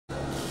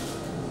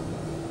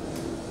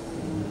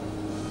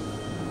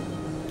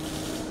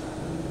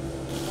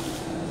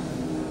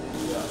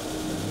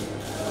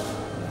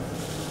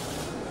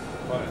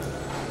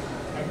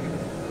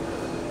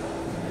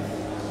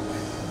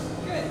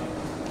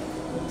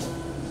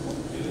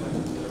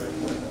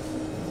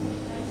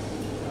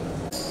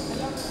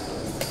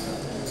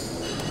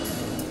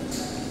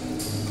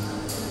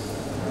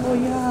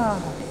Yeah.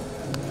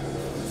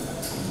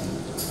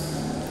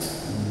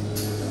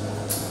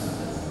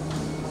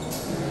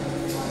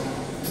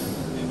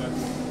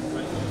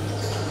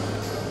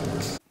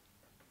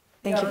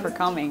 Thank you for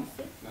coming.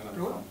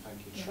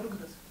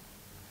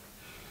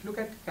 Look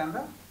at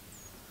camera.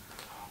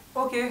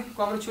 Okay,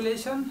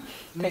 congratulations,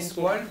 Miss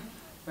World,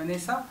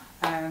 Vanessa.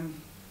 And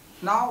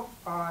now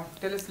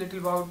tell us a little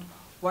about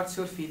what's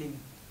your feeling.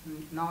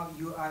 Now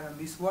you are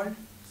a Miss World,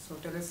 so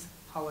tell us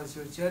how was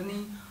your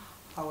journey,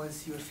 how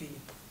was your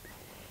feeling?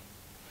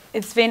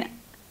 It's been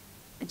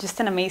just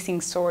an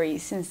amazing story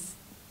since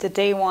the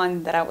day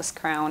one that I was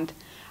crowned.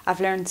 I've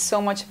learned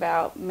so much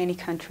about many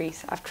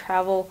countries. I've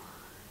traveled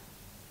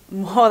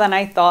more than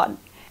I thought,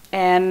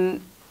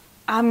 and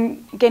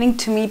I'm getting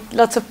to meet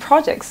lots of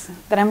projects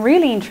that I'm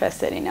really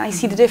interested in. I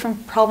see the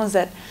different problems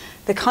that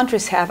the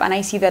countries have, and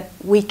I see that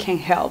we can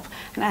help.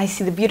 And I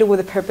see the Beauty with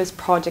a Purpose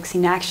projects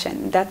in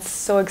action. That's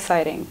so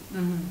exciting.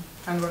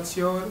 And what's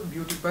your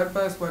beauty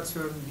purpose? What's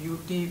your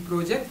beauty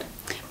project?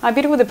 My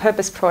Beauty with a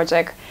Purpose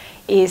project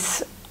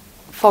is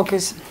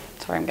focused.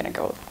 Sorry, I'm gonna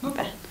go.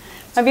 Okay.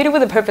 My Beauty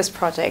with a Purpose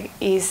project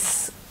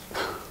is.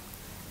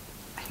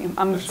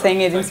 I'm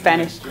saying it in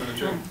Spanish.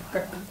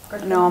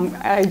 No,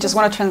 I just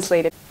want to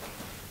translate it.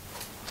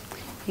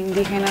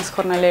 Indígenas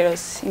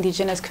jornaleros,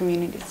 indigenous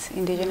communities,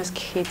 indigenous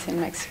kids in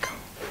Mexico.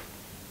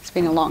 It's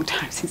been a long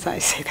time since I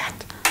say that.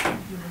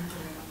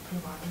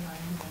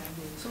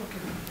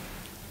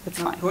 It's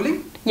fine.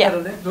 Rolling? Yeah.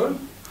 Roll.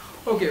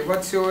 Okay,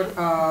 what's your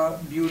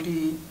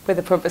Beauty with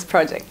a Purpose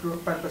project?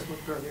 Purpose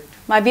project?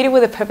 My Beauty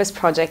with a Purpose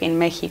project in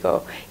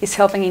Mexico is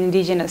helping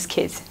indigenous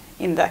kids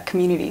in the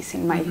communities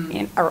in my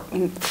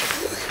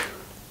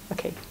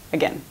okay,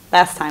 again,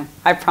 last time,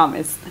 I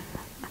promise.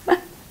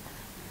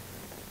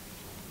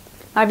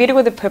 My Beauty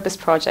with a Purpose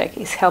project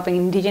is helping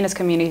indigenous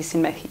communities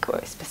in Mexico,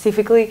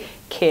 specifically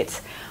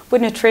kids,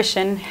 with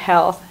nutrition,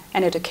 health,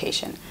 and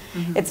education.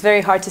 It's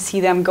very hard to see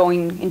them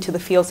going into the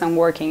fields and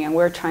working, and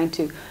we're trying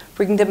to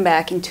bring them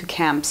back into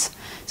camps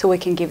so we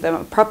can give them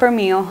a proper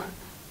meal,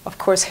 of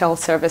course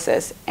health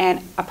services,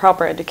 and a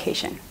proper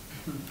education.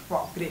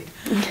 Wow, great.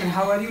 And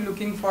how are you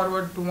looking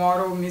forward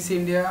tomorrow, Miss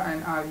India,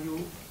 and are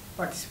you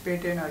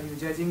participating, are you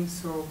judging?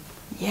 So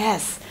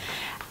yes,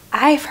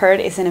 I've heard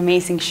it's an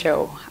amazing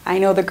show. I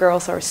know the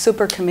girls are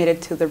super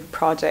committed to the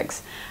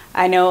projects.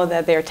 I know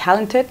that they're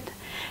talented,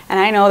 and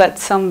I know that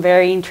some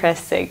very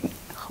interesting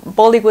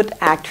Bollywood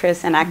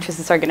actors and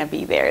actresses are going to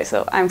be there.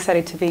 So I'm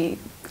excited to be.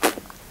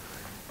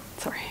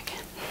 Sorry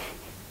again.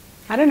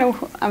 I don't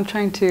know. I'm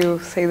trying to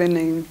say the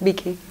name.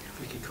 Vicky.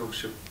 Vicky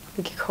Kaushal.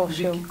 Vicky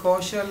Kaushal. Vicky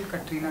Kaushal,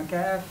 Katrina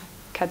Kaif.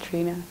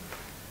 Katrina.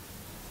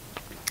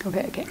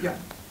 Okay. Yeah.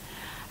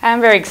 I'm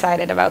very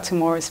excited about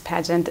tomorrow's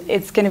pageant.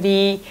 It's going to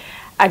be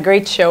a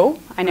great show,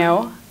 I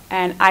know,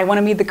 and I want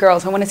to meet the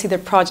girls. I want to see their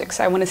projects.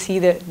 I want to see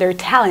their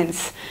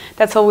talents.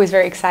 That's always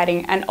very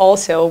exciting. And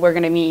also, we're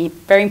going to meet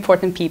very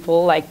important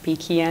people like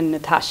Vicky and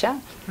Natasha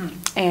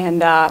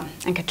and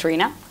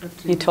Katrina,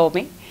 you told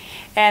me.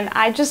 And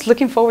I'm just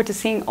looking forward to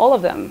seeing all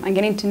of them and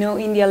getting to know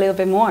India a little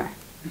bit more.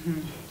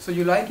 So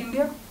you like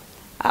India?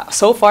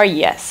 So far,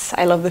 yes.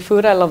 I love the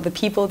food, I love the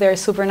people, they're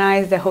super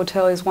nice, the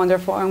hotel is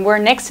wonderful, and we're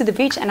next to the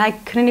beach, and I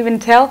couldn't even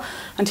tell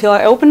until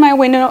I opened my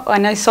window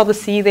and I saw the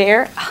sea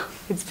there.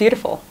 It's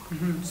beautiful.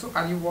 So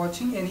are you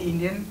watching any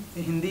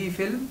Hindi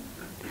film?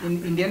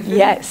 Indian film?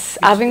 Yes.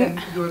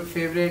 Your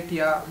favorite,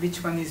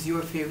 which one is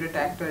your favorite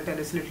actor? Tell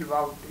us a little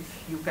about,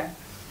 if you can.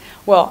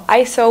 Well,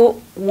 I saw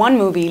one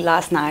movie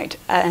last night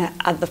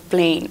at the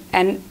plane,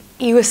 and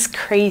it was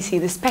crazy.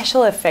 The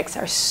special effects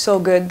are so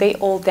good. They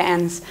all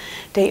dance.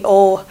 They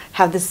all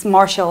have this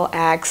martial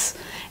acts.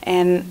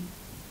 And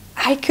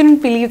I couldn't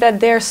believe that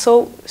they're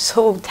so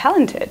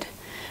talented.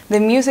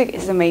 The music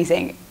is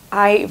amazing.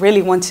 I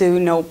really want to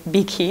know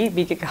Vicky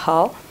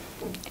Kahal.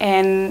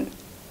 And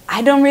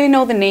I don't really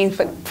know the names,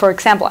 but for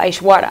example,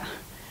 Aishwarya.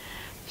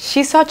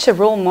 She's such a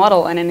role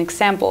model and an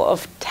example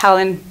of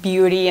talent,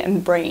 beauty,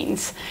 and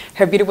brains.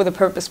 Her Beauty with a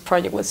Purpose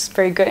project was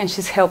very good, and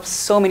she's helped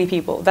so many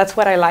people. That's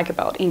what I like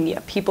about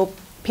India. People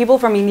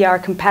from India are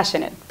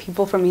compassionate.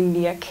 People from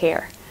India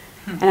care.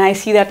 And I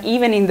see that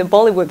even in the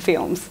Bollywood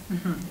films.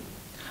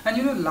 And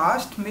you know,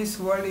 last Miss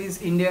World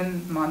is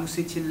Indian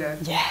Manushi Chiller.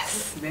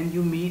 Yes. When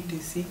you meet,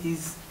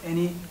 is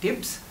any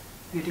tips?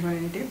 Getting on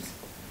any tips?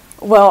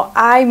 Well,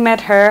 I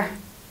met her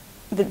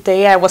the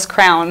day I was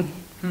crowned,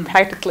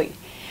 practically.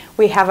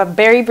 We have a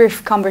very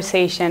brief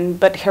conversation,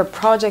 but her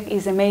project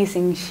is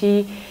amazing.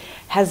 She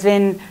has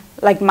been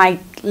like my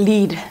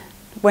lead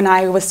when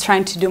I was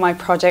trying to do my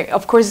project.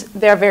 Of course,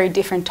 there are very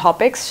different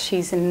topics.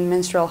 She's in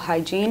menstrual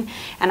hygiene,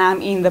 and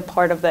I'm in the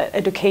part of the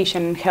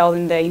education and health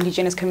in the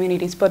indigenous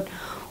communities, but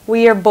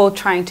we are both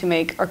trying to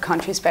make our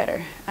countries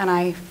better, and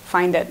I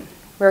find that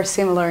we're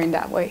similar in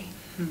that way.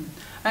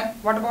 And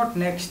what about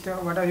next?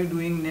 What are you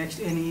doing next?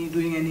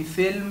 Doing any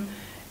film,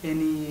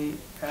 any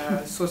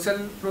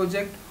social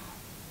project?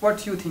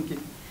 What are you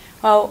thinking?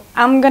 Well,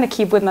 I'm going to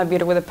keep with my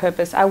Beauty with a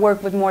Purpose. I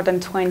work with more than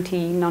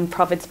 20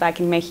 nonprofits back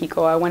in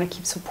Mexico. I want to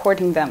keep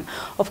supporting them.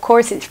 Of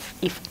course,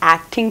 if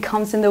acting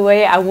comes in the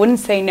way, I wouldn't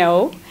say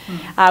no.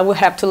 I will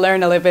have to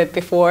learn a little bit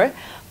before,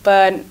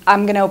 but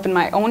I'm going to open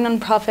my own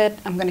nonprofit.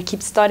 I'm going to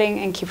keep studying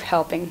and keep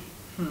helping.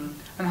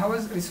 And how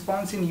was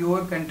response in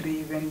your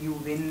country when you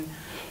win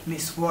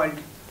Miss World?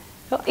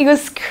 Well, it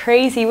was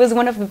crazy. It was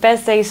one of the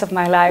best days of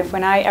my life.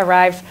 When I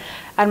arrived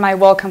at my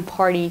welcome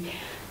party,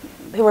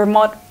 there were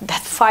more than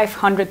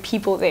 500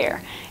 people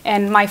there.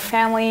 And my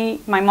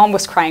family, my mom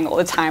was crying all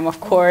the time, of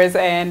course.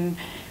 And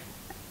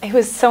it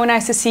was so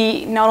nice to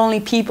see not only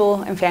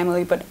people and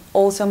family, but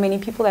also many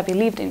people that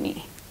believed in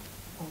me.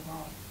 Oh,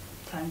 wow.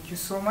 Thank you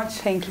so much.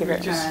 Thank you very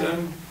much. Just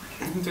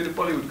do the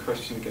Bollywood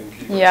question again,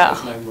 because you Yeah. got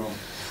his name wrong.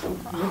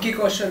 Vicky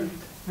Kaushal.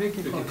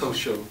 Vicky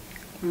Kaushal.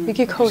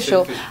 Vicky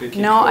Kaushal.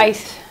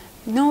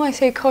 No, I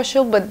say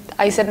Kaushal, but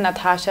I said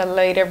Natasha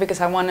later because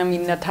I want to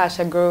meet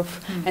Natasha Grove,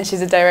 and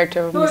she's the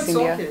director of No, Miss it's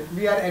India. okay.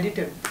 We are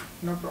edited.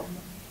 No problem.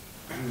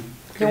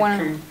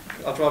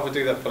 I'd rather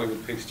do that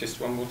Bollywood piece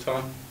just one more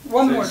time.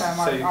 One more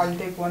time. I'll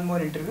take one more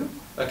interview.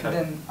 Okay.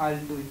 Then I'll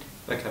do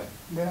it. Okay.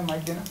 There am I,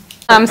 Dina.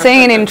 I'm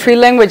saying it in 3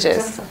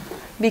 languages.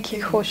 Vicky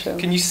Kaushal.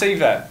 Can you see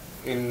that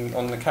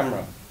on the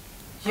camera?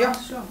 Yeah,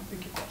 sure.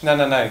 Vicky. No.